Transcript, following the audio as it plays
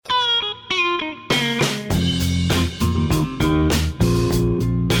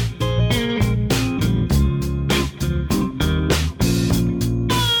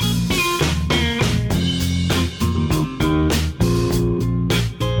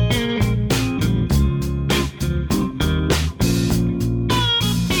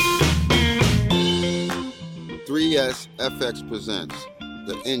FX presents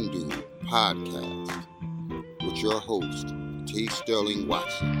the Indu Podcast with your host, T. Sterling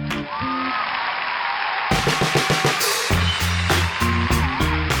Watson.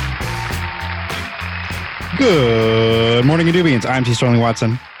 Good morning, Indubians. I'm T. Sterling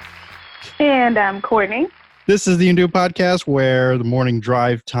Watson. And I'm Courtney. This is the Indu Podcast, where the morning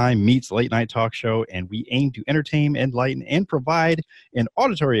drive time meets late night talk show, and we aim to entertain, enlighten, and provide an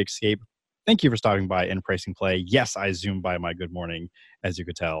auditory escape. Thank you for stopping by and pressing play. Yes, I zoomed by my good morning, as you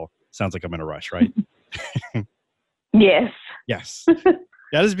could tell. Sounds like I'm in a rush, right? Yes. Yes.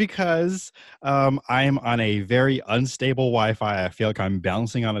 That is because I am on a very unstable Wi-Fi. I feel like I'm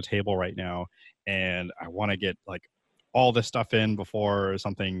bouncing on a table right now, and I want to get like all this stuff in before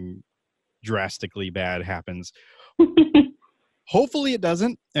something drastically bad happens. Hopefully it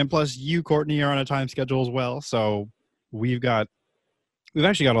doesn't. And plus, you, Courtney, are on a time schedule as well. So we've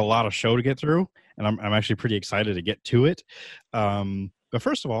actually got a lot of show to get through, and I'm actually pretty excited to get to it. But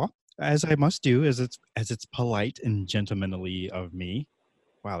first of all, as I must do, as it's polite and gentlemanly of me.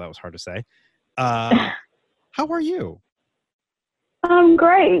 Wow, that was hard to say. How are you? I'm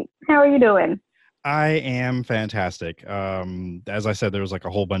great. How are you doing? I am fantastic. As I said, there was like a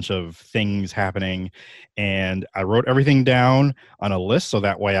whole bunch of things happening, and I wrote everything down on a list so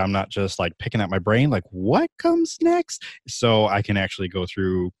that way I'm not just like picking at my brain, like what comes next? So I can actually go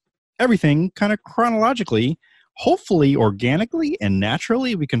through everything kind of chronologically, hopefully organically and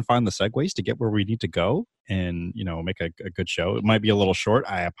naturally. We can find the segues to get where we need to go and, make a good show. It might be a little short.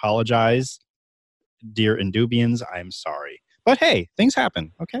 I apologize, dear Indubians. I'm sorry. But hey, things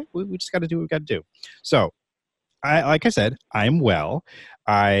happen, okay? We just got to do what we got to do. So, like I said, I'm well.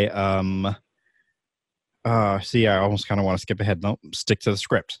 I almost kind of want to skip ahead. No, stick to the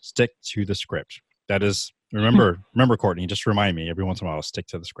script. Stick to the script. That is, remember, Courtney, just remind me every once in a while, stick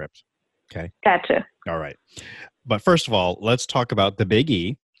to the script, okay? Gotcha. All right. But first of all, let's talk about the Big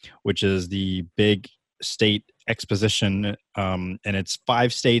E, which is the big state exposition, and it's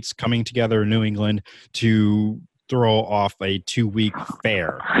 5 states coming together in New England to throw off a 2-week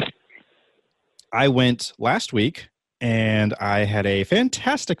fair. I went last week and I had a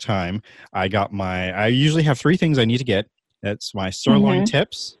fantastic time. I usually have 3 things I need to get. That's my sirloin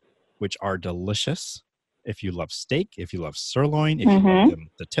tips, which are delicious. If you love steak, if you love sirloin, if you love them,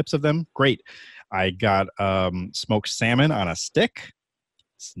 the tips of them, great. I got smoked salmon on a stick.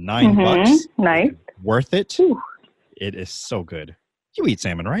 It's $9. Nice. Worth it. Ooh. It is so good. You eat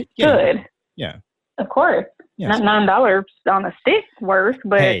salmon, right? Yeah. Good. Yeah. Of course. Yes. Not $9 on a stick worth,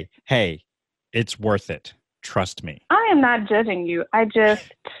 but hey, it's worth it. Trust me. I am not judging you. I just,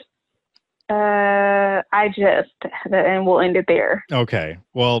 and we'll end it there. Okay.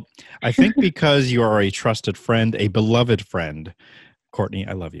 Well, I think because you are a trusted friend, a beloved friend, Courtney,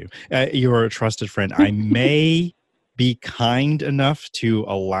 I love you. You are a trusted friend. I may be kind enough to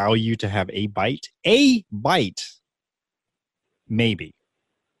allow you to have a bite. A bite. Maybe.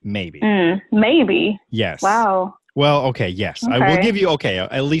 Maybe. Yes. Wow. Well, okay, yes. Okay. I will give you,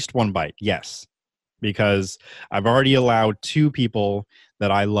 at least one bite. Yes. Because I've already allowed 2 people that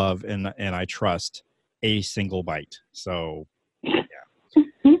I love and I trust a single bite. So, yeah.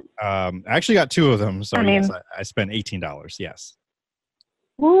 I actually got 2 of them. So, yes, I spent $18. Yes.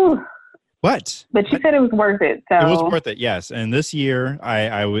 Woo. But you said it was worth it. So. It was worth it, yes. And this year,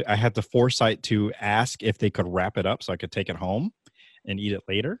 I had the foresight to ask if they could wrap it up so I could take it home and eat it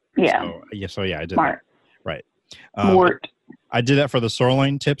later. Yeah. So I did Smart. that. Right. Smart. I did that for the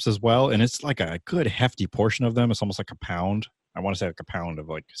sirloin tips as well, and it's like a good hefty portion of them. It's almost like a pound. I want to say like a pound of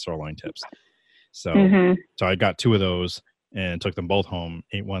like sirloin tips. So so I got 2 of those and took them both home.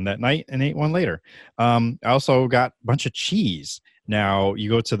 Ate one that night and ate one later. I also got a bunch of cheese. Now you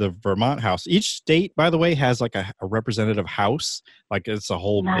go to the Vermont house. Each state, by the way, has like a representative house. Like it's a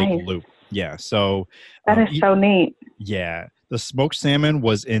whole big loop. Yeah. So that is so neat. Yeah. The smoked salmon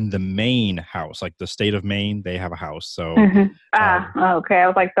was in the Maine house, like the state of Maine. They have a house. So, okay. I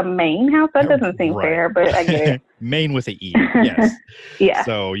was like, the Maine house? That doesn't seem fair, but I get it. Maine with an E, yes. Yeah.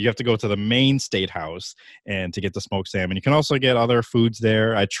 So you have to go to the Maine state house and to get the smoked salmon. You can also get other foods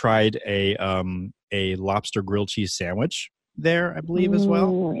there. I tried a lobster grilled cheese sandwich there, I believe, as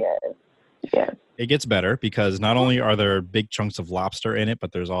well. Yes. It gets better because not only are there big chunks of lobster in it,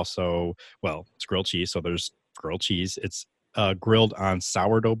 but there's also, it's grilled cheese. So there's grilled cheese. It's grilled on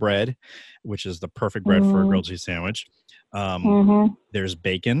sourdough bread, which is the perfect bread for a grilled cheese sandwich. There's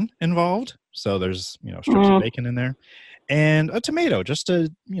bacon involved. So there's, strips of bacon in there. And a tomato just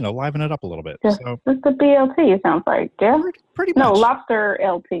to, liven it up a little bit. Just the BLT, it sounds like. Yeah? Pretty much. No, lobster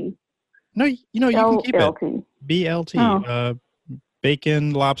LT. No, you can keep LT. it. BLT.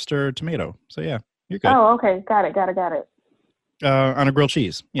 Bacon, lobster, tomato. So, yeah, you're good. Oh, okay. Got it. On a grilled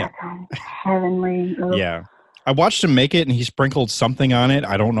cheese. Yeah. That sounds heavenly. Ugh. Yeah. I watched him make it, and he sprinkled something on it.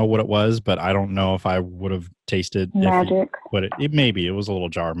 I don't know what it was, but I don't know if I would have tasted Magic. if he put it. Maybe it was a little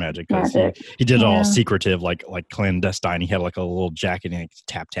jar of magic because Magic. he did it all Yeah. secretive, like clandestine. He had like a little jacket and he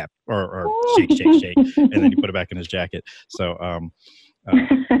tap or shake, and then he put it back in his jacket. So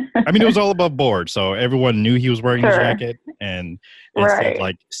I mean, it was all above board, so everyone knew he was wearing his jacket, and it said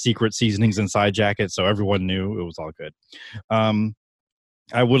like secret seasonings inside jacket, so everyone knew it was all good.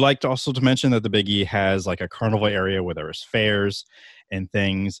 I would like to also to mention that the Big E has like a carnival area where there's fairs and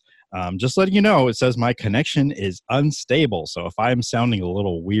things. Just letting you know, it says my connection is unstable, so if I'm sounding a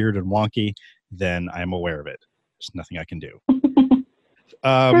little weird and wonky, then I'm aware of it. There's nothing I can do.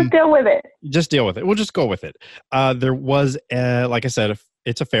 Just deal with it. Just deal with it. We'll just go with it. There was, like I said,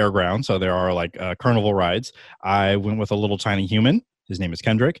 it's a fairground, so there are like carnival rides. I went with a little tiny human. His name is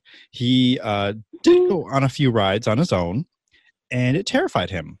Kendrick. He did go on a few rides on his own, and it terrified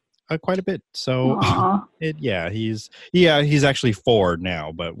him quite a bit. So, he's actually 4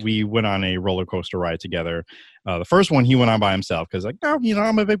 now, but we went on a roller coaster ride together. The first one he went on by himself because, like, no,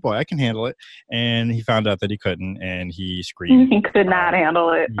 I'm a big boy, I can handle it. And he found out that he couldn't, and he screamed. He could not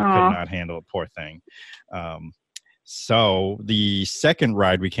handle it. He could not handle it, poor thing. So the second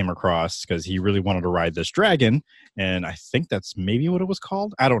ride we came across, because he really wanted to ride this dragon, and I think that's maybe what it was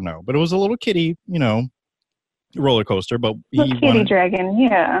called. I don't know, but it was a little kiddie, roller coaster, but kitty dragon,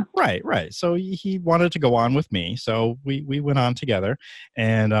 yeah. Right. So he wanted to go on with me, so we went on together,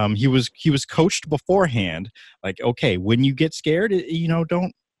 and he was coached beforehand, like, okay, when you get scared,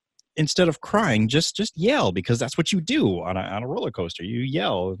 don't, instead of crying, just yell, because that's what you do on a roller coaster. You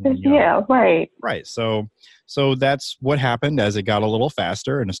yell. Yeah, right. Right. So that's what happened as it got a little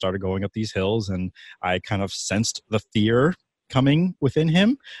faster and it started going up these hills, and I kind of sensed the fear coming within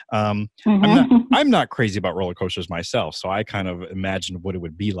him. I'm not crazy about roller coasters myself, so I kind of imagined what it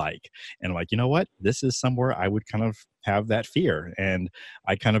would be like, and I'm like, you know what, this is somewhere I would kind of have that fear, and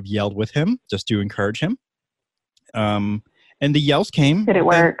I kind of yelled with him just to encourage him. And the yells came. Did it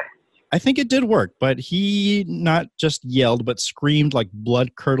work? I think it did work, but he not just yelled, but screamed like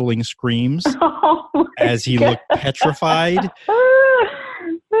blood-curdling screams as he looked petrified.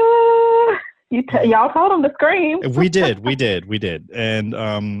 Y'all told him to scream. We did.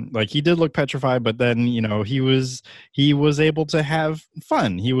 And like, he did look petrified, but then, he was able to have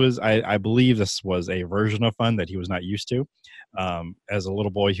fun. I believe this was a version of fun that he was not used to. As a little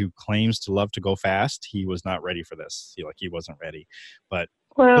boy who claims to love to go fast, he was not ready for this. He wasn't ready. But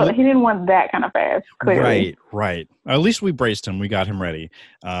he didn't want that kind of fast, clearly. Right. At least we braced him. We got him ready.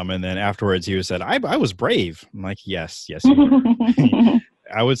 And then afterwards he said, I was brave. I'm like, yes, you were.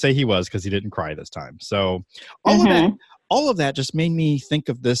 I would say he was, because he didn't cry this time. So all of that just made me think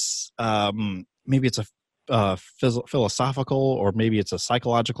of this. Maybe it's a philosophical, or maybe it's a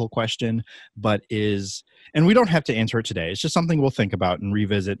psychological question, and we don't have to answer it today. It's just something we'll think about and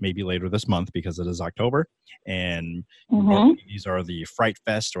revisit maybe later this month, because it is October, and these are the Fright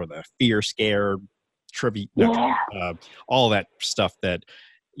Fest or the Fear Scare trivia, all that stuff that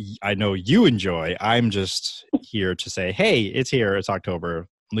I know you enjoy. I'm just here to say, hey, it's here. It's October.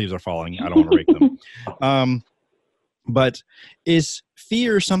 Leaves are falling. I don't want to rake them. But is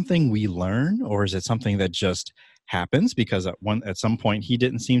fear something we learn, or is it something that just happens? Because at some point he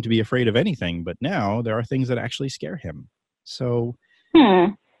didn't seem to be afraid of anything, but now there are things that actually scare him. So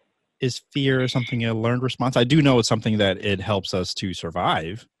is fear something a learned response? I do know it's something that it helps us to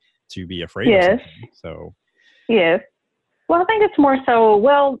survive, to be afraid of something. So yes. Well, I think it's more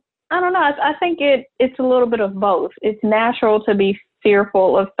so, I don't know. I think it's a little bit of both. It's natural to be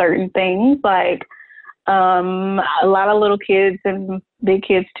fearful of certain things. Like a lot of little kids and big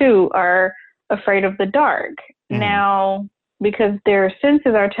kids too are afraid of the dark. Now, because their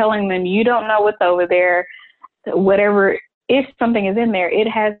senses are telling them, you don't know what's over there. Whatever, if something is in there, it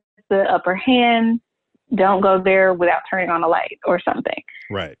has the upper hand. Don't go there without turning on a light or something.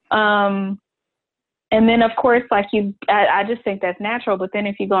 Right. And then, of course, I just think that's natural. But then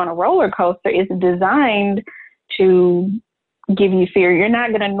if you go on a roller coaster, it's designed to give you fear. You're not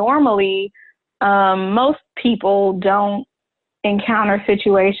going to normally, most people don't encounter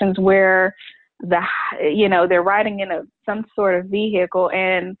situations where they're riding in some sort of vehicle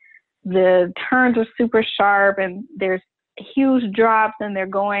and the turns are super sharp and there's huge drops and they're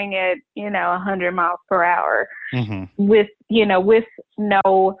going at, 100 miles per hour with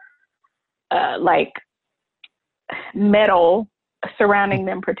no like metal surrounding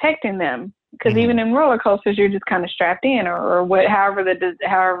them, protecting them. Because even in roller coasters, you're just kind of strapped in, or however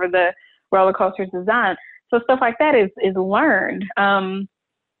the roller coaster is designed. So stuff like that is learned.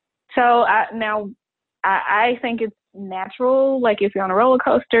 So I think natural, like if you're on a roller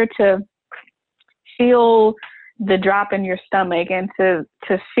coaster, to feel the drop in your stomach and to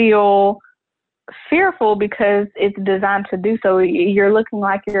feel fearful because it's designed to do so. You're looking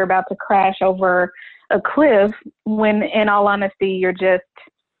like you're about to crash over a cliff when in all honesty you're just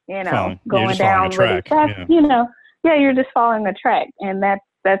going down really fast. Yeah. You're just following a track, and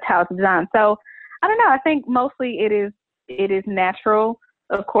that's how it's designed. So I don't know, I think mostly it is natural.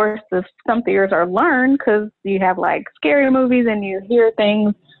 Of course, some fears are learned because you have like scary movies and you hear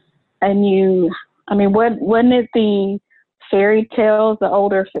things and wasn't it the fairy tales,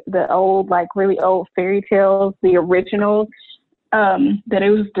 the old, like really old fairy tales, the originals, that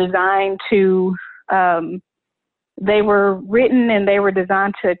it was designed to, they were written and they were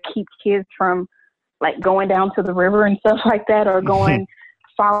designed to keep kids from like going down to the river and stuff like that, or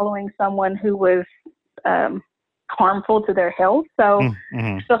following someone who was harmful to their health. So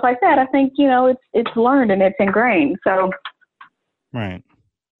stuff like that, I think, it's learned and it's ingrained. So. Right.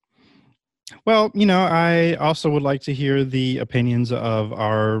 Well, I also would like to hear the opinions of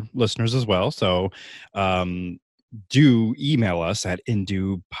our listeners as well. So do email us at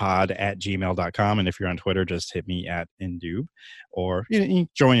indubepod@gmail.com. And if you're on Twitter, just hit me at indube, or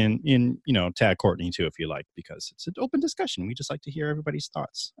join in, tag Courtney too if you like, because it's an open discussion. We just like to hear everybody's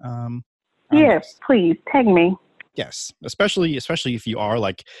thoughts. Yes, please tag me. Yes, especially if you are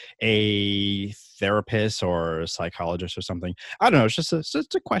like a therapist or a psychologist or something. I don't know. It's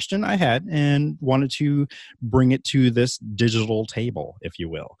just a question I had and wanted to bring it to this digital table, if you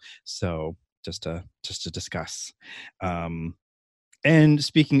will. So just to discuss. And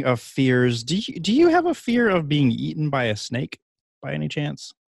speaking of fears, do you have a fear of being eaten by a snake by any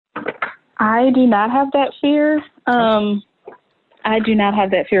chance? I do not have that fear. I do not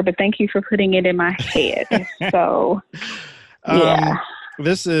have that fear, but thank you for putting it in my head. So, yeah.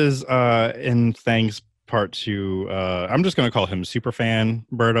 This is in thanks part to, I'm just going to call him Superfan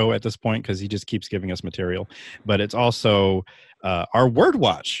Berto at this point because he just keeps giving us material. But it's also our word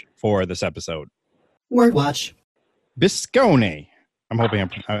watch for this episode. Word watch. Biscone. I'm hoping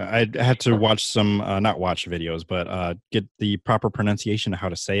I had to watch some, not watch videos, but get the proper pronunciation of how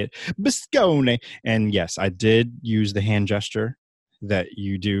to say it. Biscone. And yes, I did use the hand gesture that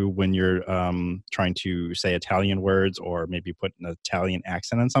you do when you're trying to say Italian words or maybe put an Italian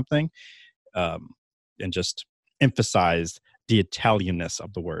accent on something, and just emphasize the Italianness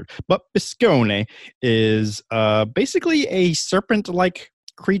of the word. But Biscone is basically a serpent-like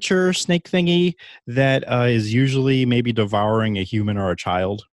creature, snake thingy, that is usually maybe devouring a human or a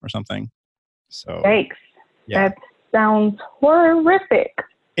child or something. So, yikes. Yeah. That sounds horrific.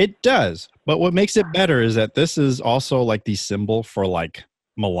 It does. But what makes it better is that this is also like the symbol for like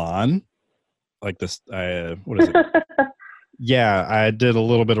Milan. Like this, what is it? Yeah, I did a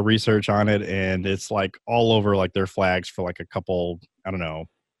little bit of research on it, and it's like all over like their flags for like a couple, I don't know,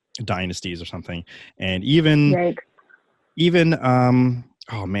 dynasties or something. And even,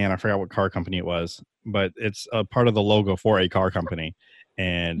 oh man, I forgot what car company it was, but it's a part of the logo for a car company.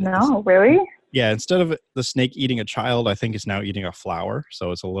 And no, really? Yeah, instead of the snake eating a child, I think it's now eating a flower,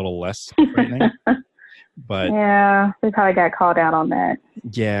 so it's a little less frightening. But yeah, they probably got called out on that.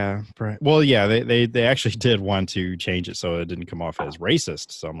 Yeah, well, yeah, they actually did want to change it so it didn't come off as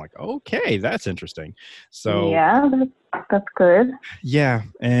racist. So I'm like, okay, that's interesting. So yeah, that's good. Yeah,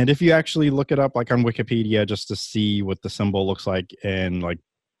 and if you actually look it up, like on Wikipedia, just to see what the symbol looks like, and like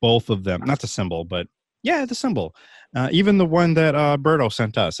both of them, not the symbol, but yeah, the symbol. Even the one that Berto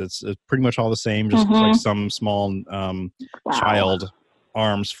sent us, it's pretty much all the same. Just like some small child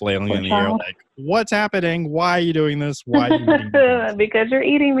arms flailing in the air, like, what's happening? Why are you doing this? Why are you eating this? Because you're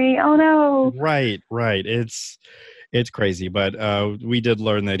eating me. Oh no. Right. It's crazy. But we did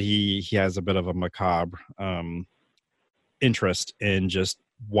learn that he has a bit of a macabre interest in just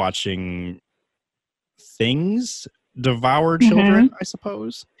watching things devour children, I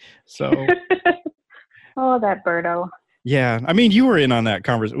suppose. So oh, that Berto. Yeah. I mean, you were in on that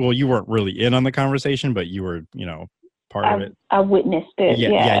conversation. Well, you weren't really in on the conversation, but you were, part of it. I witnessed it.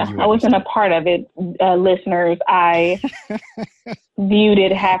 Yeah. Witnessed I wasn't a part of it, listeners. I viewed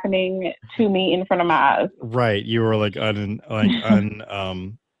it happening to me in front of my eyes. Right. You were like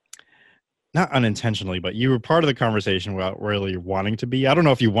not unintentionally, but you were part of the conversation without really wanting to be. I don't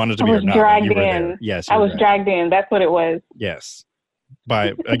know if you wanted to be or not. Dragged you were in. There. Yes. I was dragged in. That's what it was. Yes.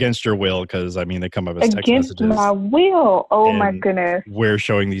 Against your will, because I mean they come up as text against messages. My will. Oh my goodness. We're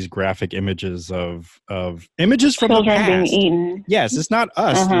showing these graphic images of images from children the past. being eaten. Yes, it's not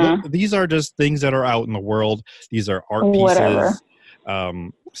us. Look, these are just things that are out in the world. These are art pieces. Whatever.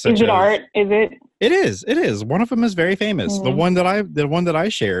 Is it art? Is it? It is. It is. One of them is very famous. The one that I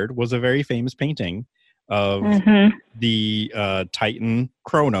shared was a very famous painting of the Titan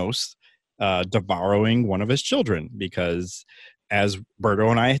Kronos devouring one of his children, because as Berto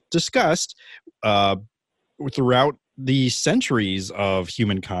and I discussed, throughout the centuries of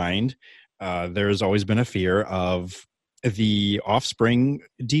humankind, there's always been a fear of the offspring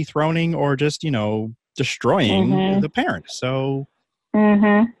dethroning or just, destroying the parent. So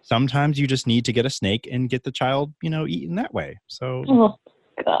sometimes you just need to get a snake and get the child, eaten that way. So, oh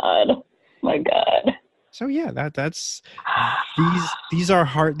God, my God. So yeah, that's these are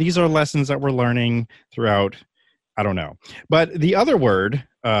hard. These are lessons that we're learning throughout. I don't know, but the other word,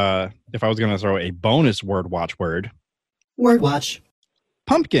 if I was going to throw a bonus word word,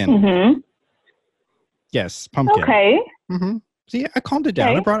 pumpkin. Yes, pumpkin. Okay. See, I calmed it down.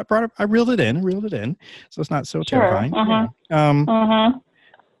 Okay. I brought it. I reeled it in, so it's not so terrifying. Yeah.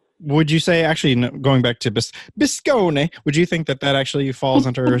 Would you say, actually, going back to Biscone, would you think that actually falls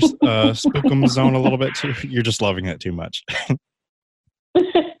under Spookum zone a little bit too? You're just loving it too much.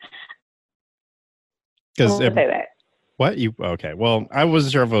 Because say that. What you okay? Well, I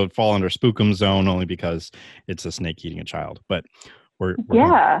wasn't sure if it would fall under Spookum zone only because it's a snake eating a child. But we're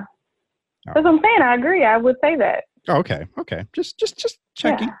yeah. That's what I'm saying. I agree. I would say that. Oh, okay. Just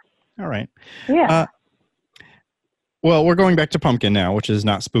checking. Yeah. All right. Yeah. Well, we're going back to pumpkin now, which is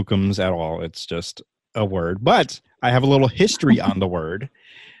not spookums at all. It's just a word. But I have a little history on the word.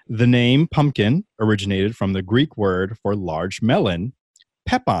 The name pumpkin originated from the Greek word for large melon,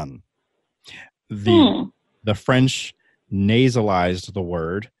 pepon. The French nasalized the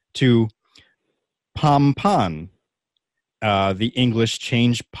word to pompon. The English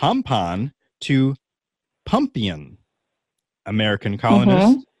changed pompon to pumpion. American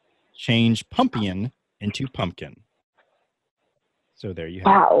colonists changed pumpion into pumpkin. So there you have it.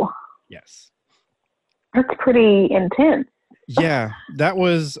 Wow. Yes. That's pretty intense. Yeah, that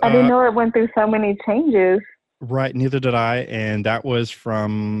was... I didn't know it went through so many changes. Right, neither did I. And that was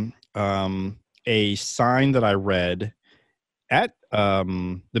from a sign that I read at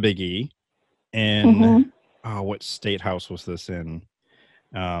the Big E. And what state house was this in?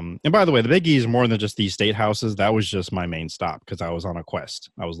 And by the way, the Big E is more than just these state houses. That was just my main stop because I was on a quest.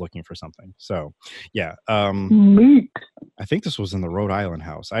 I was looking for something. So, yeah. I think this was in the Rhode Island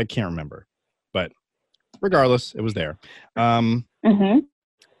house. I can't remember. But regardless, it was there.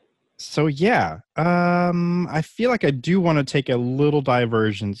 So, yeah. I feel like I do want to take a little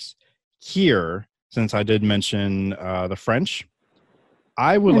divergence here since I did mention the French.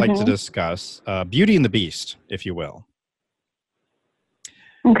 I would like to discuss Beauty and the Beast, if you will.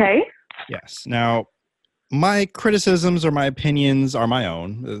 Okay. Yes. Now, my criticisms or my opinions are my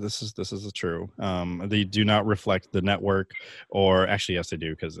own. This is true. They do not reflect the network, or actually, yes, they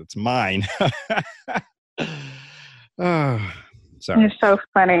do because it's mine. Sorry. You're so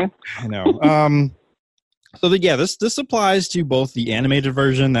funny. I know. This applies to both the animated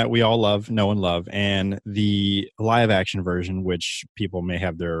version that we all know and love, and the live action version, which people may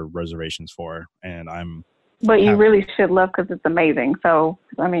have their reservations for, and But you really should love because it's amazing. So,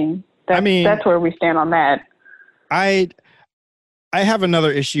 that's where we stand on that. I have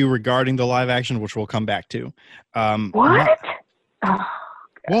another issue regarding the live action, which we'll come back to. What?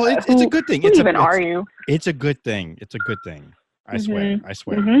 Well, it's a good thing. Are you? It's a good thing. It's a good thing. I swear.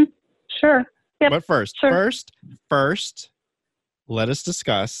 Sure. Yep. But first, let us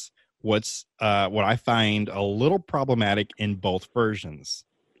discuss what I find a little problematic in both versions.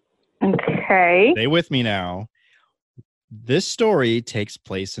 Okay. Stay with me now. This story takes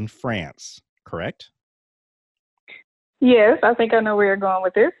place in France, correct? Yes, I think I know where you're going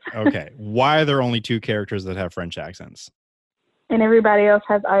with this. Okay. Why are there only two characters that have French accents? And everybody else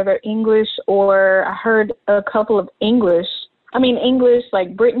has either English or I heard a couple of English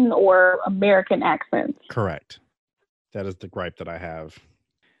like Britain or American accents. Correct. That is the gripe that I have.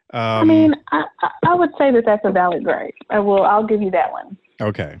 I would say that that's a valid gripe. I'll give you that one.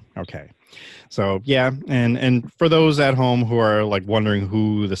 Okay. So, yeah, and for those at home who are like wondering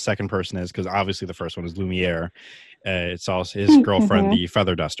who the second person is, because obviously the first one is Lumiere, it's also his girlfriend, the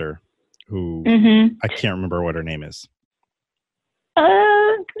Feather Duster, who I can't remember what her name is.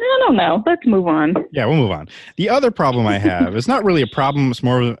 I don't know. Let's move on. Yeah, we'll move on. The other problem I have, it's not really a problem.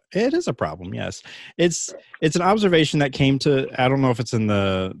 It is a problem. Yes. It's an observation that came to, I don't know if it's in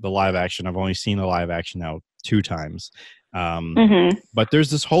the live action. I've only seen the live action now 2 times. But there's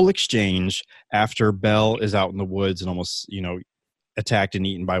this whole exchange after Belle is out in the woods and almost, attacked and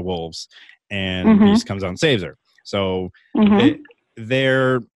eaten by wolves, and Beast comes out and saves her. So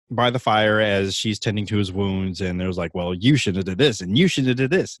they're by the fire as she's tending to his wounds, and there's like, well, you should have did this, and you should have did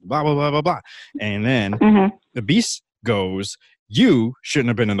this, blah, blah, blah, blah, blah. And then the Beast goes, you shouldn't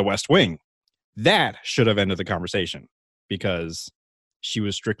have been in the West Wing. That should have ended the conversation because she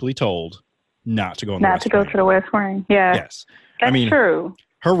was strictly told not to go in the West Wing. To the West Wing. Yeah. Yes. That's true.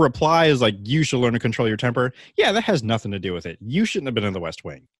 Her reply is like, you should learn to control your temper. Yeah, that has nothing to do with it. You shouldn't have been in the West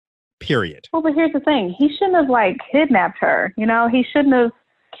Wing. Period. Well, but here's the thing. He shouldn't have, like, kidnapped her. You know, he shouldn't have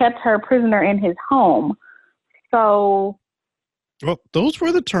kept her prisoner in his home. So... Well, those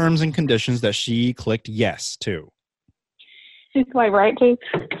were the terms and conditions that she clicked yes to. She's like, right, Keith?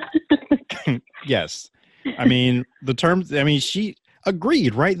 Yes. I mean, the terms, I mean, she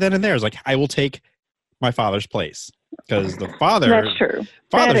agreed right then and there. It's like, I will take my father's place. Because the father, that's true.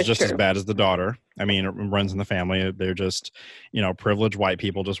 Father's just as bad as the daughter. I mean, it runs in the family. They're just, you know, privileged white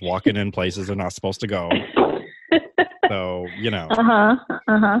people just walking in places they're not supposed to go. So, you know.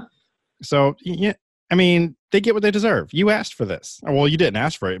 So, yeah, I mean, they get what they deserve. You asked for this. Well, you didn't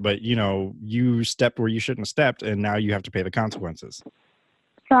ask for it, but, you know, you stepped where you shouldn't have stepped, and now you have to pay the consequences.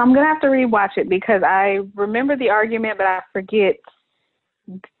 So I'm going to have to rewatch it because I remember the argument, but I forget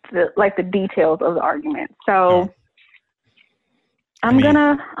the details of the argument. So I'm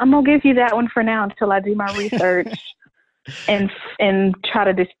gonna give you that one for now until I do my research and try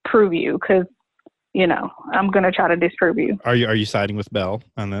to disprove you, because, you know, I'm gonna try to disprove you. Are you siding with Belle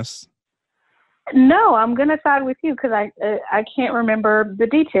on this? No, I'm gonna side with you because I can't remember the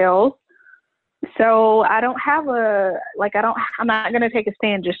details. So I don't have I'm not gonna take a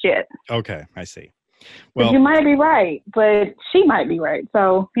stand just yet. Okay, I see. Well, you might be right, but she might be right.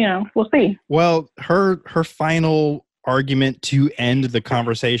 So, you know, we'll see. Well, her final argument to end the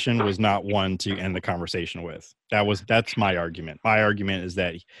conversation was not one to end the conversation with. That's my argument. My argument is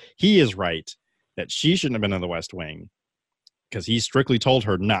that he is right, that she shouldn't have been in the West Wing because he strictly told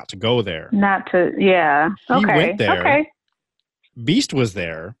her not to go there. Yeah. He went there. Okay. Beast was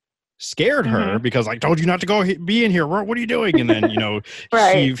there. Scared her because I told you not to go be in here. What are you doing? And then, you know,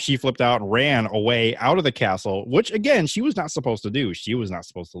 right. she flipped out and ran away out of the castle, which again, she was not supposed to do. She was not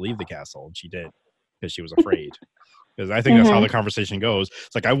supposed to leave the castle, and she did because she was afraid. Because I think that's how the conversation goes.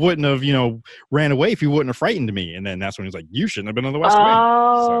 It's like, I wouldn't have, you know, ran away if you wouldn't have frightened me. And then that's when he's like, you shouldn't have been in the West Wing.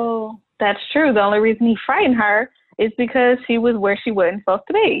 Oh, that's true. The only reason he frightened her is because she was where she wasn't supposed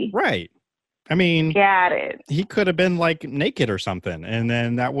to be. Right. I mean, got it. He could have been like naked or something, and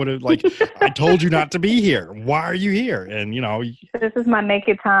then that would have like, I told you not to be here. Why are you here? And you know, this is my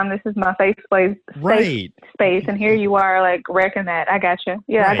naked time. This is my safe place. Right. Safe space, and here you are, like wrecking that. I gotcha.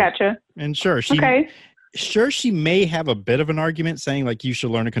 Yeah, right. I gotcha. And sure, she may have a bit of an argument saying like you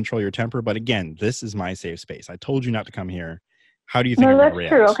should learn to control your temper, but again, this is my safe space. I told you not to come here. How do you think? No, that's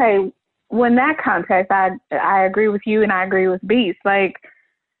true. Okay, when that context, I agree with you, and I agree with Beast. Like,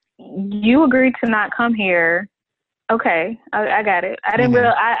 you agreed to not come here. Okay, I got it. I didn't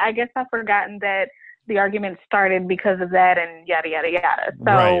realize. I guess I've forgotten that the argument started because of that, and yada yada yada.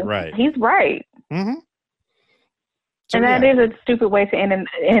 So right. He's right. Mm-hmm. So, and that is a stupid way to end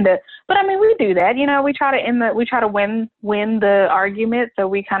a. But I mean, we do that. You know, we try to win the argument. So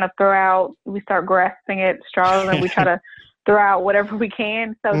we kind of we start grasping at straws, and we try to throw out whatever we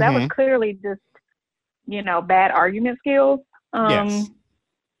can. So that was clearly just, you know, bad argument skills. Yes.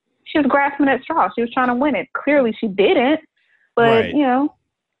 She was grasping at straws. She was trying to win it. Clearly she didn't, but you know,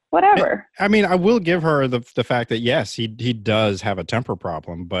 whatever. I mean, I will give her the fact that yes, he does have a temper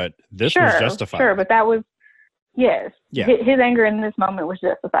problem, but this was justified. Sure, but that was, yes. Yeah. His anger in this moment was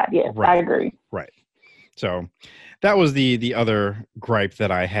justified. Yes, right. I agree. Right. So that was the other gripe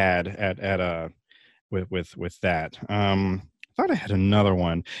that I had at with that. I thought I had another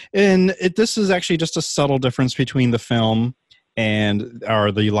one. And this is actually just a subtle difference between the film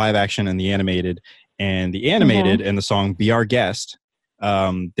or the live action and the animated. And the animated in the song Be Our Guest,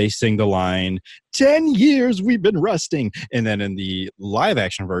 they sing the line, 10 years we've been rusting. And then in the live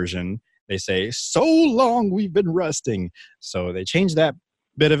action version, they say, so long we've been rusting. So they changed that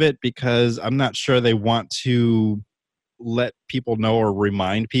bit of it because I'm not sure they want to let people know or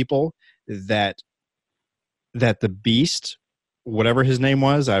remind people that the Beast, whatever his name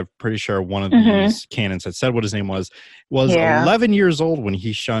was, I'm pretty sure one of these canons had said what his name was 11 years old when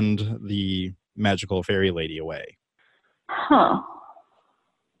he shunned the magical fairy lady away. Huh.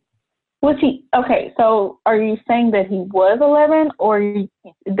 Was he okay? So, are you saying that he was 11, or you're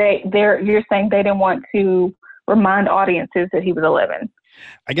saying they didn't want to remind audiences that he was 11?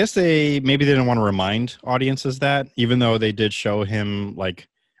 I guess they didn't want to remind audiences that, even though they did show him, like,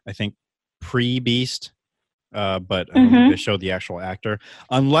 I think pre-Beast, but I don't think they showed the actual actor.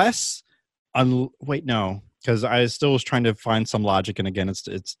 Wait, no. Because I still was trying to find some logic, and again,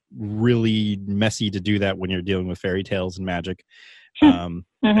 it's really messy to do that when you're dealing with fairy tales and magic.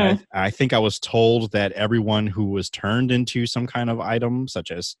 I think I was told that everyone who was turned into some kind of item,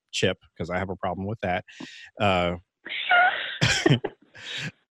 such as Chip, because I have a problem with that,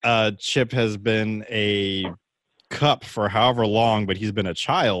 Chip has been a cup for however long, but he's been a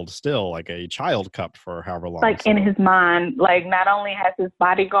child still, like a child cup for however long. Like in his mind, like not only has his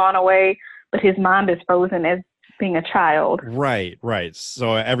body gone away, but his mind is frozen as being a child. Right.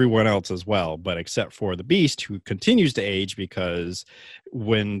 So everyone else as well, but except for the Beast, who continues to age, because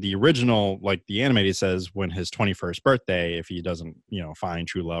when the original, like the animated says, when his 21st birthday, if he doesn't, find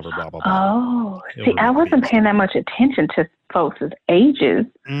true love or blah, blah, blah. Oh, see, I wasn't paying that much attention to folks' ages.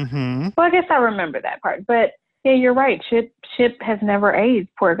 Mm-hmm. Well, I guess I remember that part, but yeah, you're right. Chip has never aged,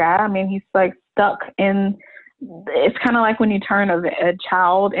 poor guy. I mean, he's like stuck in. It's kind of like when you turn a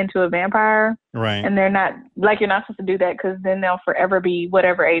child into a vampire, right? And they're not like, you're not supposed to do that because then they'll forever be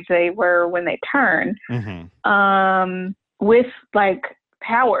whatever age they were when they turn. Mm-hmm. With like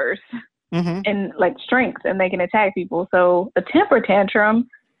powers mm-hmm. and like strength, and they can attack people. So a temper tantrum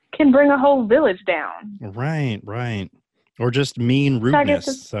can bring a whole village down. Right. Or just mean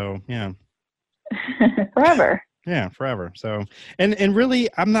rudeness. So yeah. Forever. Yeah, forever. So, and really,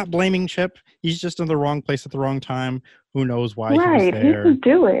 I'm not blaming Chip. He's just in the wrong place at the wrong time. Who knows why he was there? He didn't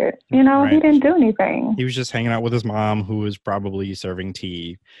do it. He didn't do anything. He was just hanging out with his mom, who was probably serving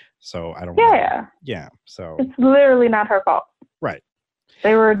tea. So I don't know. Yeah. Yeah. So it's literally not her fault. Right.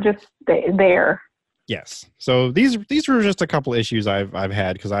 They were just there. Yes. So these were just a couple issues I've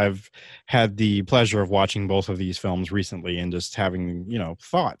had, because I've had the pleasure of watching both of these films recently and just having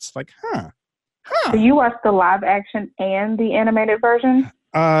thoughts like, So you watched the live action and the animated version?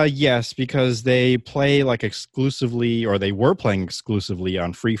 Yes, because they play like exclusively, or they were playing exclusively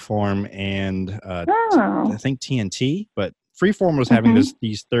on Freeform and I think TNT. But Freeform was having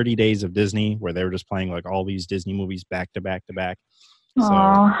these 30 days of Disney where they were just playing like all these Disney movies back to back to back. So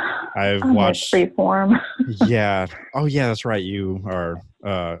I've watched Freeform. Yeah. Oh yeah, that's right. You are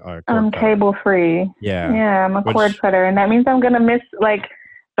I'm cable free. Yeah. I'm a cord cutter, and that means I'm gonna miss like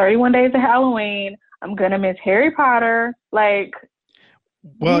 31 Days of Halloween. I'm gonna miss Harry Potter. Like,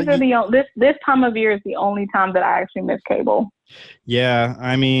 these are this time of year is the only time that I actually miss cable. Yeah,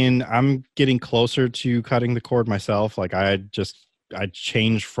 I mean, I'm getting closer to cutting the cord myself. Like, I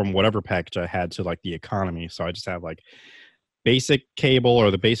changed from whatever package I had to like the economy, so I just have like basic cable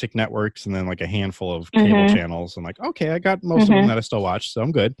or the basic networks, and then like a handful of cable channels. I'm like, okay, I got most of them that I still watch, so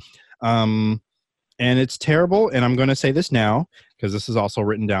I'm good. And it's terrible, and I'm going to say this now, because this is also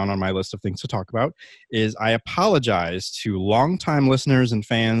written down on my list of things to talk about, is I apologize to longtime listeners and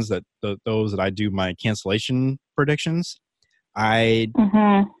fans that those that I do my cancellation predictions. I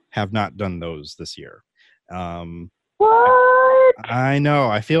have not done those this year. What? I know.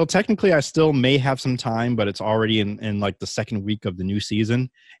 I feel technically I still may have some time, but it's already in like the second week of the new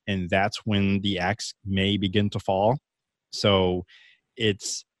season, and that's when the axe may begin to fall. So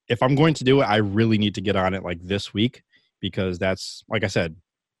if I'm going to do it, I really need to get on it like this week, because that's, like I said,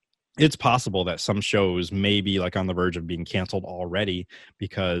 it's possible that some shows may be like on the verge of being canceled already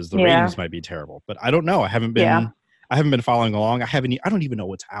because the ratings might be terrible. But I don't know. I haven't been following along. I don't even know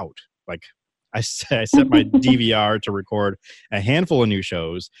what's out. Like I set my DVR to record a handful of new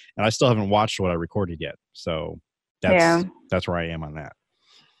shows, and I still haven't watched what I recorded yet. So that's where I am on that.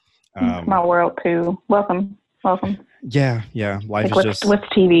 My world too. Welcome. Yeah. Life is just what's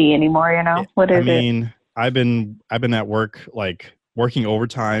TV anymore, What is it? I mean, I've been at work, like working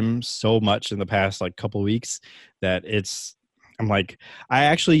overtime so much in the past like couple of weeks that I'm like, I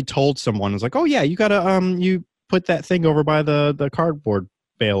actually told someone, I was like, oh yeah, you gotta you put that thing over by the cardboard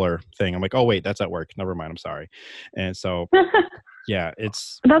baler thing. I'm like, oh wait, that's at work. Never mind, I'm sorry. And so yeah,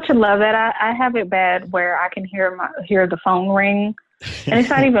 don't you love that? I have it bad where I can hear the phone ring. And it's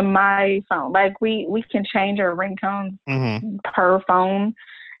not even my phone. Like we can change our ringtones per phone,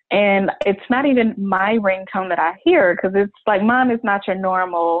 and it's not even my ringtone that I hear, because it's like mine is not your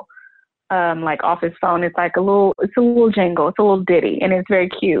normal like office phone. It's like a little jingle, it's a little ditty, and it's very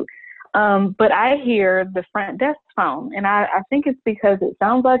cute. But I hear the front desk phone, and I think it's because it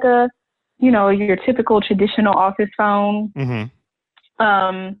sounds like your typical traditional office phone.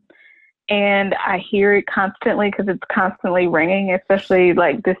 And I hear it constantly because it's constantly ringing, especially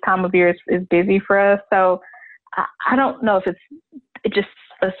like this time of year is busy for us. So I don't know if it's just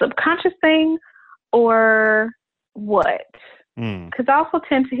a subconscious thing or what. Because I also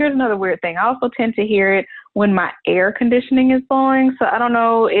here's another weird thing. I also tend to hear it when my air conditioning is blowing. So I don't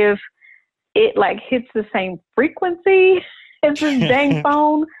know if it like hits the same frequency as this dang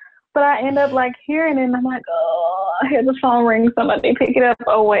phone, but I end up like hearing it, and I'm like, oh, I hear the phone ring. Somebody pick it up.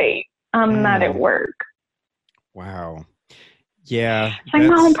 Oh, wait. I'm not at work. Wow. Yeah. It's like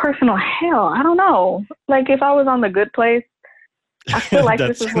my own personal hell. I don't know. Like if I was on The Good Place, I feel like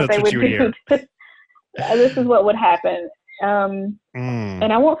this is what they would do. This is what would happen. And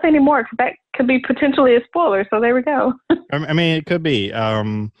I won't say any more because that could be potentially a spoiler. So there we go. I mean, it could be.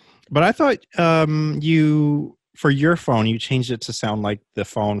 But I thought you, for your phone, you changed it to sound like the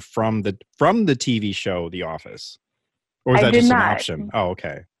phone from the TV show The Office. Or is that just an option? Oh,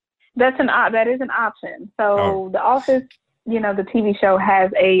 okay. That is an option. So The Office, the TV show has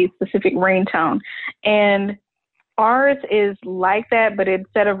a specific ringtone, and ours is like that, but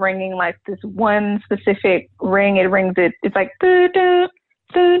instead of ringing like this one specific ring, it rings it. It's like doo, doo,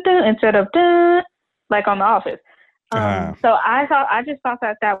 doo, doo, instead of doo, like on The Office. So I just thought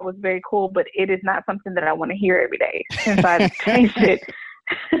that was very cool, but it is not something that I want to hear every day since I changed it.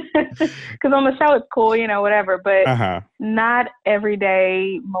 Because on the show it's cool, whatever, but not every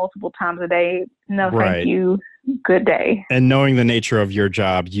day, multiple times a day. No, thank you. Good day. And knowing the nature of your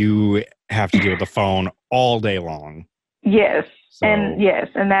job, you have to deal with the phone all day long. Yes. So. And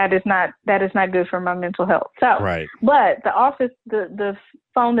that is not good for my mental health. So, but The Office, the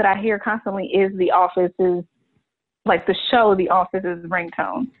phone that I hear constantly is The Office's, like the show The Office's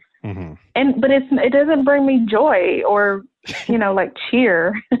ringtone. But it doesn't bring me joy or like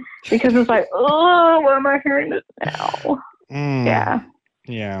cheer because it's like, oh, why am I hearing this now?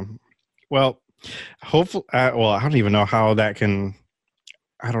 Yeah. Well, hopefully, I don't even know how that can.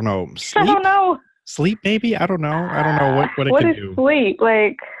 I don't know. Sleep? I don't know. Sleep, maybe? I don't know. I don't know what it can do. What is sleep?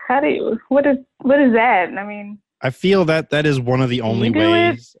 Like, what is that? I mean, I feel that is one of the only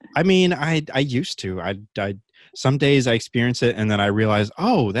ways. I mean, I used to. I some days I experience it and then I realize,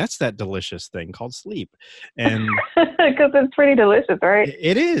 oh, that's that delicious thing called sleep. And because it's pretty delicious, right?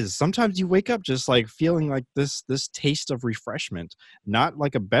 It is. Sometimes you wake up just like feeling like this taste of refreshment, not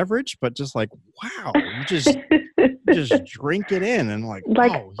like a beverage, but just like, wow, you just drink it in and like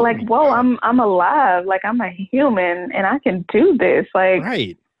whoa, I'm alive. Like I'm a human and I can do this. Like,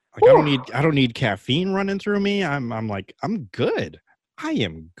 right. Like I don't need caffeine running through me. I'm like, I'm good. I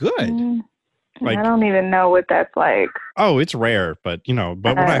am good. Like, I don't even know what that's like. Oh, it's rare, but when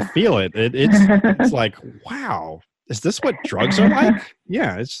I feel it's like, wow, is this what drugs are like?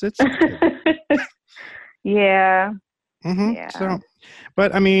 Yeah, it's good. Yeah. Yeah. So,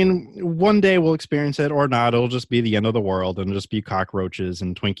 but I mean, one day we'll experience it or not. It'll just be the end of the world and just be cockroaches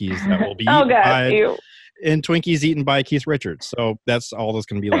and Twinkies that will be and Twinkies eaten by Keith Richards. So that's all that's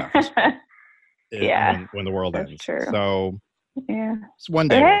going to be left. When the world ends. True. So yeah, it's one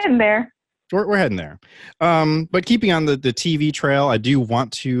day. We're heading there. We're heading there. But keeping on the TV trail, I do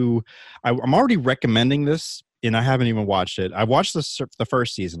want to. I'm already recommending this, and I haven't even watched it. I watched the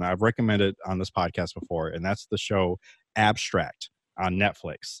first season. I've recommended it on this podcast before, and that's the show Abstract on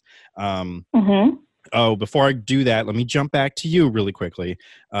Netflix. Oh, before I do that, let me jump back to you really quickly.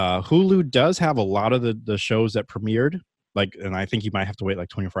 Hulu does have a lot of the shows that premiered. And I think you might have to wait like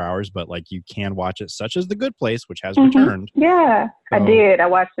 24 hours, but like you can watch it, such as The Good Place, which has returned. Yeah, so, I did. I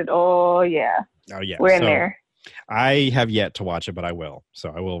watched it. Oh, yeah. We're in there. I have yet to watch it, but I will.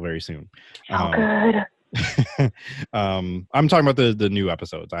 So I will very soon. Good. I'm talking about the new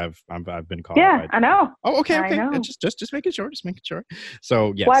episodes. I've been caught. Yeah, I know. Oh, okay. Just making sure.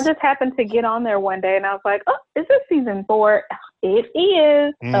 So yes. Well, I just happened to get on there one day, and I was like, "Oh, is this season 4?" It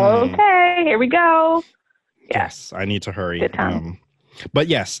is. Okay, here we go. Yes, I need to hurry. But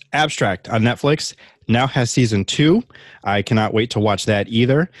yes, Abstract on Netflix now has season 2. I cannot wait to watch that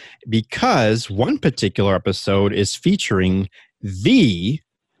either because one particular episode is featuring the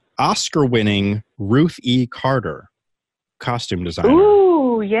Oscar-winning Ruth E. Carter, costume designer.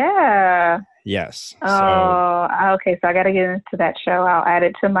 Ooh, yeah. Yes. Oh, okay. So I got to get into that show. I'll add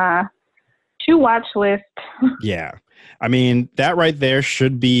it to my to-watch list. Yeah. I mean, that right there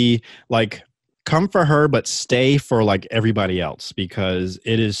should be like, come for her, but stay for like everybody else because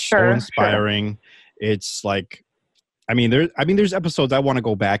it is so inspiring. Sure. It's like, there's episodes I want to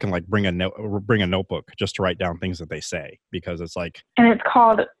go back and like bring a notebook just to write down things that they say because it's like. And it's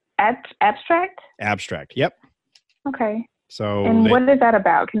called Abstract? Abstract. Yep. Okay. So. And what is that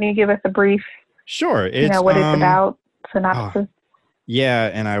about? Can you give us a brief? Sure. It's what it's about, synopsis.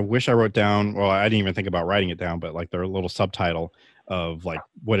 Yeah, and I wish I wrote down. Well, I didn't even think about writing it down, but like their little subtitle of like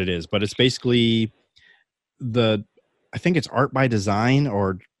what it is, but it's basically I think it's art by design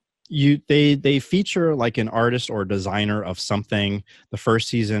or they feature like an artist or designer of something. The first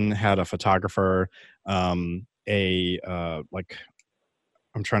season had a photographer, I'm trying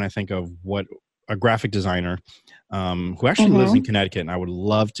to think of what a graphic designer who actually lives in Connecticut, and I would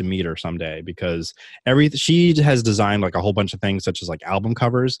love to meet her someday because she has designed like a whole bunch of things, such as like album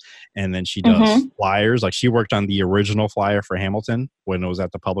covers, and then she does flyers. Like she worked on the original flyer for Hamilton when it was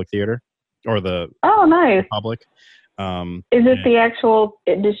at the Public Theater or the nice Public. Is it the actual?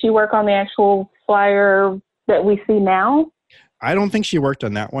 Did she work on the actual flyer that we see now? I don't think she worked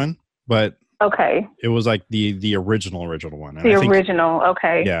on that one, but okay, it was like the original one. And original,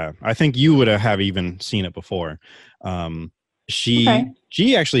 okay. Yeah, I think you would have even seen it before.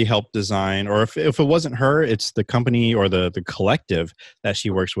 She actually helped design, or if it wasn't her, it's the company or the collective that she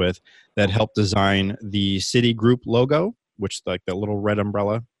works with that helped design the Citigroup logo, which like the little red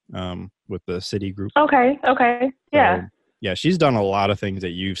umbrella with the Citigroup. Okay, yeah. So, yeah, she's done a lot of things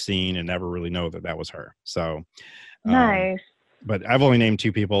that you've seen and never really know that was her. So nice. But I've only named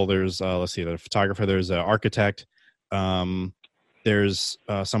two people. There's let's see, the photographer. There's an architect. There's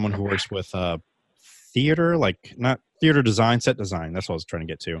someone who works with theater, like not theater design, set design. That's what I was trying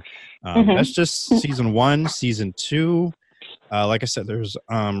to get to. That's just season 1. Season 2, like I said, there's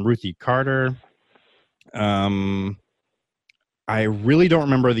Ruthie Carter. I really don't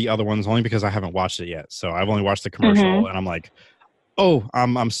remember the other ones, only because I haven't watched it yet. So I've only watched the commercial, and I'm like, oh,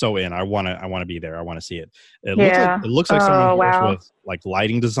 I'm so in. I want to be there. I want to see it. It looks like someone who works with like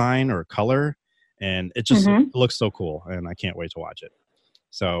lighting design or color, and it just it looks so cool, and I can't wait to watch it.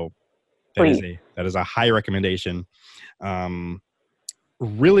 So that is a high recommendation.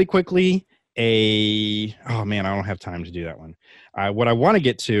 Really quickly, oh man, I don't have time to do that one. What I want to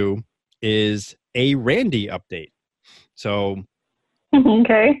get to is a Randy update. So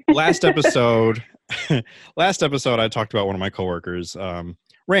okay. last episode I talked about one of my coworkers,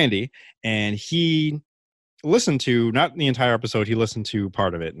 Randy, and he listened to not the entire episode. He listened to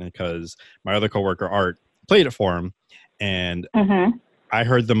part of it because my other coworker Art played it for him, and I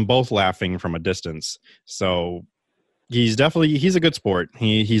heard them both laughing from a distance. So he's a good sport.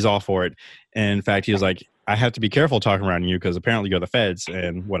 He's all for it. And in fact, he was like, I have to be careful talking around you because apparently you're the feds.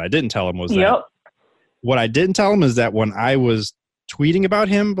 And what I didn't tell him was that when I was tweeting about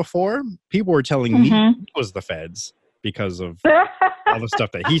him before, people were telling me he was the feds because of all the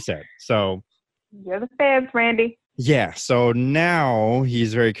stuff that he said. So you're the feds, Randy. Yeah. So now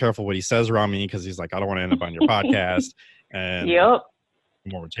he's very careful what he says around me because he's like, I don't want to end up on your podcast and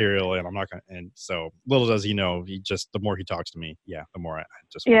more material, and I'm not going to. And so little does he know, the more he talks to me, the more I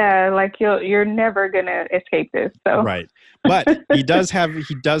just like you're never gonna escape this. So right. But he does have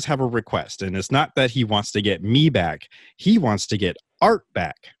a request, and it's not that he wants to get me back. He wants to get Art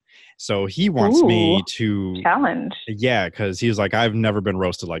back. So he wants me to challenge. Yeah, because he's like, I've never been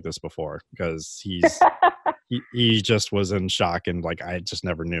roasted like this before, because he just was in shock, and like I just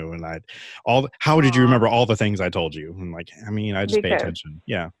never knew. And how did you remember all the things I told you? And like, I mean, I just pay attention.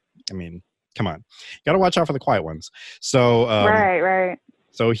 Yeah, I mean, come on, got to watch out for the quiet ones. So right.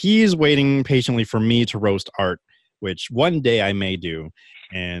 So he's waiting patiently for me to roast Art, which one day I may do,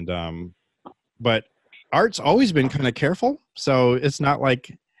 and but Art's always been kind of careful, so it's not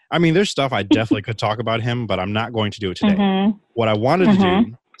like. I mean, there's stuff I definitely could talk about him, but I'm not going to do it today. What I wanted to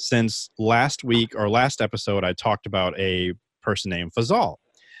do, since last week or last episode, I talked about a person named Fazal.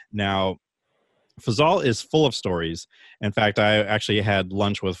 Now, Fazal is full of stories. In fact, I actually had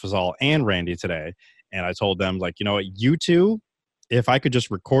lunch with Fazal and Randy today, and I told them, like, you know what, you two, if I could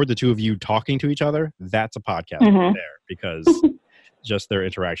just record the two of you talking to each other, that's a podcast right there, because just their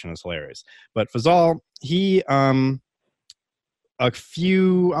interaction is hilarious. But Fazal, he...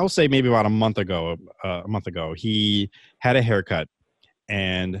 I'll say maybe about a month ago, he had a haircut,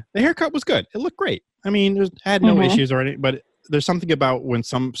 and the haircut was good. It looked great. I mean, it had no issues or anything, but there's something about when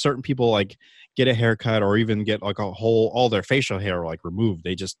certain people like get a haircut or even get like all their facial hair like removed,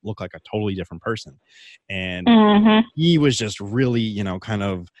 they just look like a totally different person. And he was just really, kind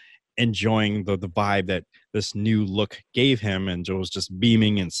of enjoying the vibe that this new look gave him, and was just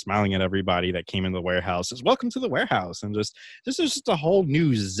beaming and smiling at everybody that came in the warehouse. Just welcome to the warehouse, and just there's just a whole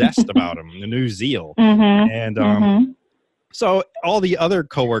new zest about him, a new zeal. And so all the other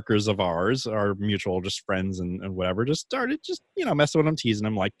coworkers of ours, our mutual just friends and whatever, just started messing with him, teasing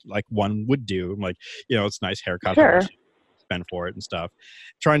him like one would do. I'm like, it's nice haircut. Sure. Spend for it and stuff,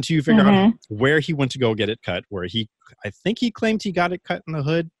 trying to figure out where he went to go get it cut, I think he claimed he got it cut in the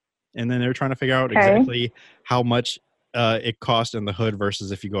hood. And then they're trying to figure out exactly how much it cost in the hood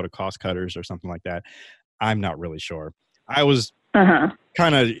versus if you go to Cost Cutters or something like that. I'm not really sure. I was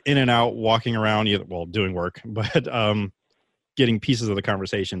kind of in and out, walking around, doing work, but getting pieces of the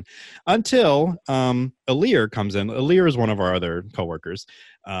conversation until Alir comes in. Alir is one of our other coworkers.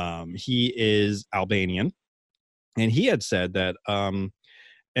 He is Albanian, and he had said that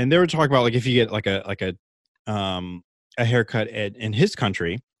and they were talking about like if you get like a haircut in his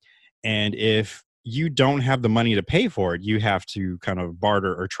country, and if you don't have the money to pay for it, you have to kind of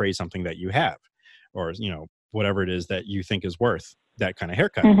barter or trade something that you have, or whatever it is that you think is worth that kind of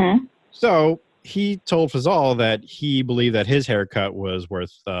haircut. Mm-hmm. So he told Fazal that he believed that his haircut was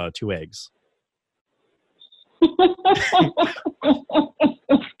worth 2 eggs.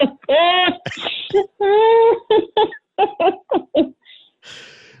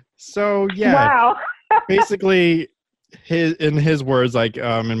 So yeah, wow. basically, in his words, like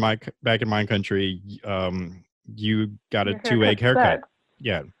back in my country, you got a Your 2-egg haircut. sucks.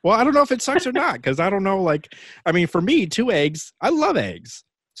 Yeah. Well, I don't know if it sucks or not, because I don't know. Like, I mean, for me, 2 eggs. I love eggs.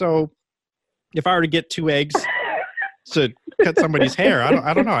 So if I were to get 2 eggs to cut somebody's hair,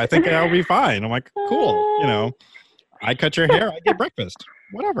 I don't know. I think I'll be fine. I'm like, cool. I cut your hair, I get breakfast.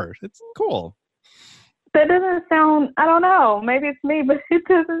 Whatever. It's cool. That doesn't sound, I don't know, maybe it's me, but it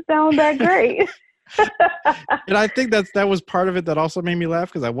doesn't sound that great. And I think that was part of it that also made me laugh,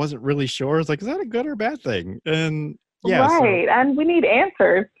 because I wasn't really sure. It's like, is that a good or bad thing? And yeah, right. And we need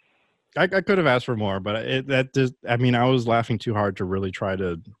answers. I could have asked for more, but I was laughing too hard to really try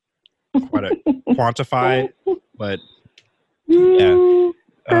to quantify it. But yeah,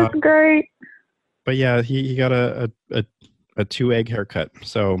 That's great. But yeah, he got a 2-egg haircut.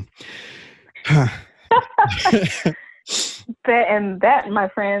 So. That, my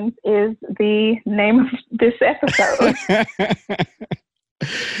friends, is the name of this episode.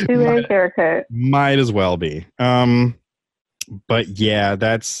 2-egg haircut. Might as well be. But yeah,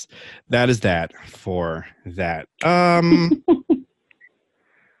 that is that for that. Trying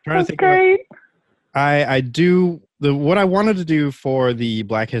to think great. I do what I wanted to do for the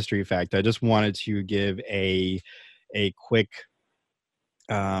Black History Fact. I just wanted to give a quick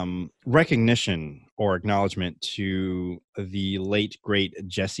recognition or acknowledgement to the late great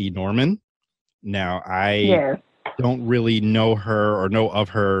Jessye Norman. Now, I don't really know her or know of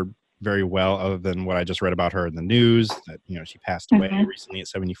her very well, other than what I just read about her in the news, that she passed away recently at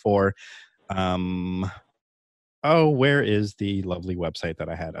 74. Where is the lovely website that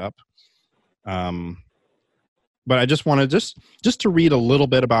I had up? But I just wanted just to read a little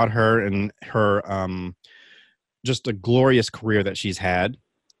bit about her and her just a glorious career that she's had.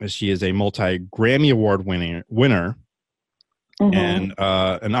 She is a multi-Grammy Award winner and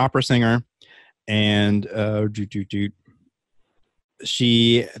an opera singer. And there's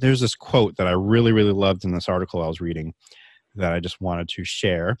this quote that I really, really loved in this article I was reading that I just wanted to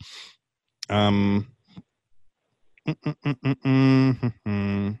share. It's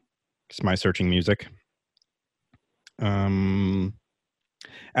my searching music. As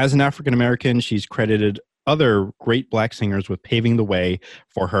an African American, she's credited other great Black singers with paving the way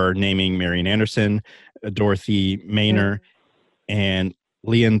for her, naming Marian Anderson, Dorothy Maynor, and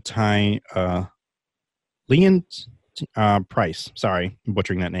Leon Price. Sorry, I'm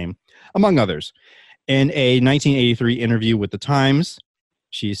butchering that name, among others. In a 1983 interview with The Times,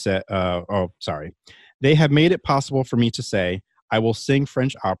 she said, they have made it possible for me to say, I will sing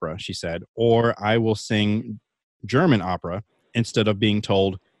French opera, she said, or I will sing German opera, instead of being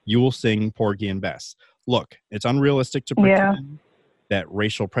told, you will sing Porgy and Bess. Look, it's unrealistic to pretend that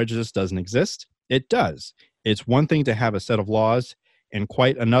racial prejudice doesn't exist. It does. It's one thing to have a set of laws and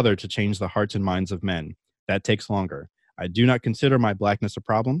quite another to change the hearts and minds of men. That takes longer. I do not consider my Blackness a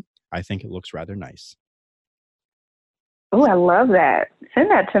problem. I think it looks rather nice. Oh, I love that.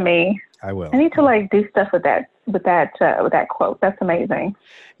 Send that to me. I will. I need to do stuff with that quote. That's amazing.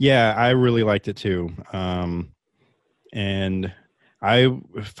 Yeah, I really liked it too. And I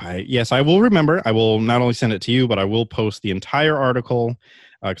will remember. I will not only send it to you, but I will post the entire article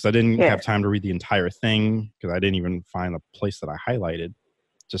because I didn't have time to read the entire thing, because I didn't even find the place that I highlighted.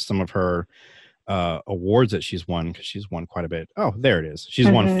 Just some of her awards that she's won, because she's won quite a bit. Oh, there it is. She's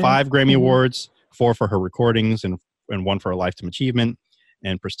won 5 Grammy Awards, 4 for her recordings, and 1 for a Lifetime Achievement,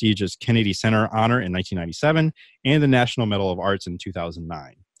 and prestigious Kennedy Center honor in 1997, and the National Medal of Arts in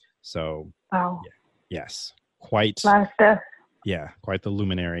 2009. So, yes, quite. A lot of stuff. Yeah, quite the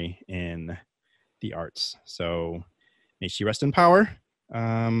luminary in the arts. So may she rest in power,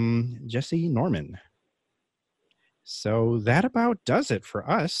 Jessye Norman. So that about does it for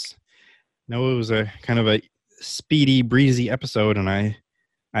us. No, it was a kind of a speedy, breezy episode, and I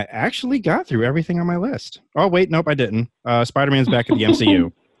actually got through everything on my list. Oh, wait, nope, I didn't. Spider-Man's back at the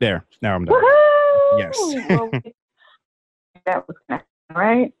MCU. There, now I'm done. Woo-hoo! Yes. That was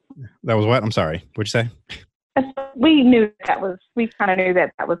right. That was what? I'm sorry. What'd you say? We kind of knew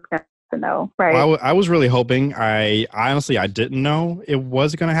that was going to know, right? Well, I was really hoping. I didn't know it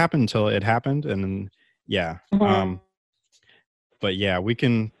was going to happen until it happened, and then, yeah. But yeah, we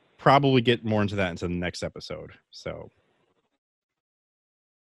can probably get more into that into the next episode. So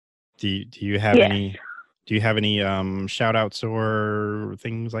do you have any shout outs or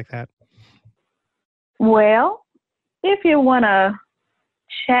things like that? Well, if you want to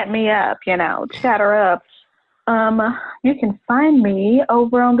chat me up, chatter up, you can find me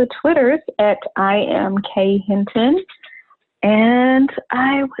over on the Twitters at I am Kay Hinton, and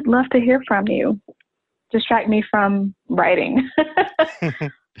I would love to hear from you. Distract me from writing.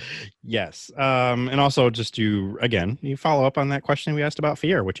 Yes. And also just you follow up on that question we asked about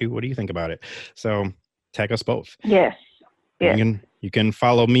fear. What do you think about it? So tag us both. Yes. You can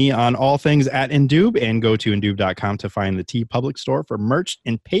follow me on all things at Indoob and go to Indoob.com to find the TeePublic store for merch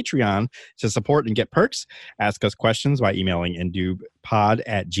and Patreon to support and get perks. Ask us questions by emailing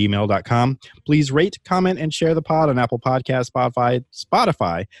IndoobPod@gmail.com. Please rate, comment, and share the pod on Apple Podcasts,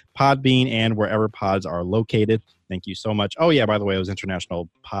 Spotify, Podbean, and wherever pods are located. Thank you so much. Oh, yeah, by the way, it was International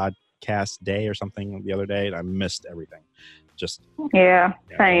Podcast Day or something the other day, and I missed everything. Yeah,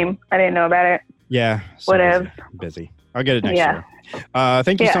 same. I didn't know about it. Yeah. So whatever. Busy. I'll get it next year.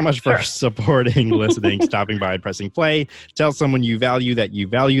 Thank you so much for supporting, listening, stopping by, and pressing play. Tell someone you value that you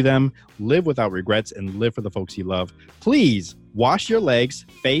value them. Live without regrets and live for the folks you love. Please wash your legs,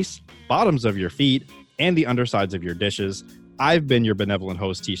 face, bottoms of your feet, and the undersides of your dishes. I've been your benevolent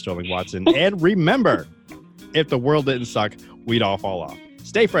host, T. Sterling Watson. And remember, if the world didn't suck, we'd all fall off.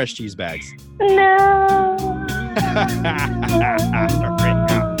 Stay fresh, cheese bags. No.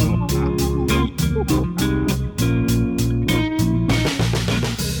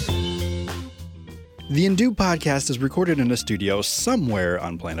 The Indoob Podcast is recorded in a studio somewhere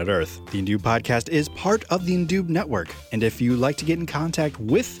on planet Earth. The Indoob Podcast is part of the Indoob Network. And if you'd like to get in contact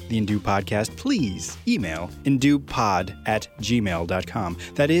with the Indoob Podcast, please email indoobpod@gmail.com.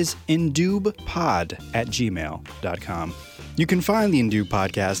 That is indoobpod@gmail.com. You can find the Indoob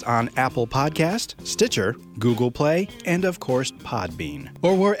Podcast on Apple Podcast, Stitcher, Google Play, and of course Podbean,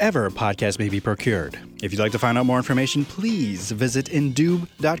 or wherever podcasts may be procured. If you'd like to find out more information, please visit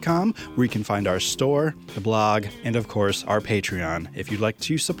Indoob.com, where you can find our store, the blog, and of course our Patreon, if you'd like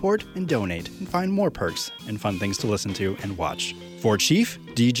to support and donate and find more perks and fun things to listen to and watch. For Chief,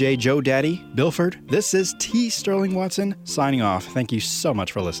 DJ Joe Daddy, Bilford, this is T. Sterling Watson signing off. Thank you so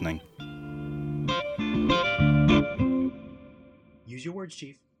much for listening. Use your words,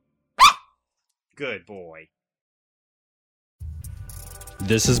 Chief. Good boy.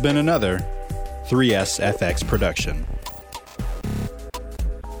 This has been another 3SFX production.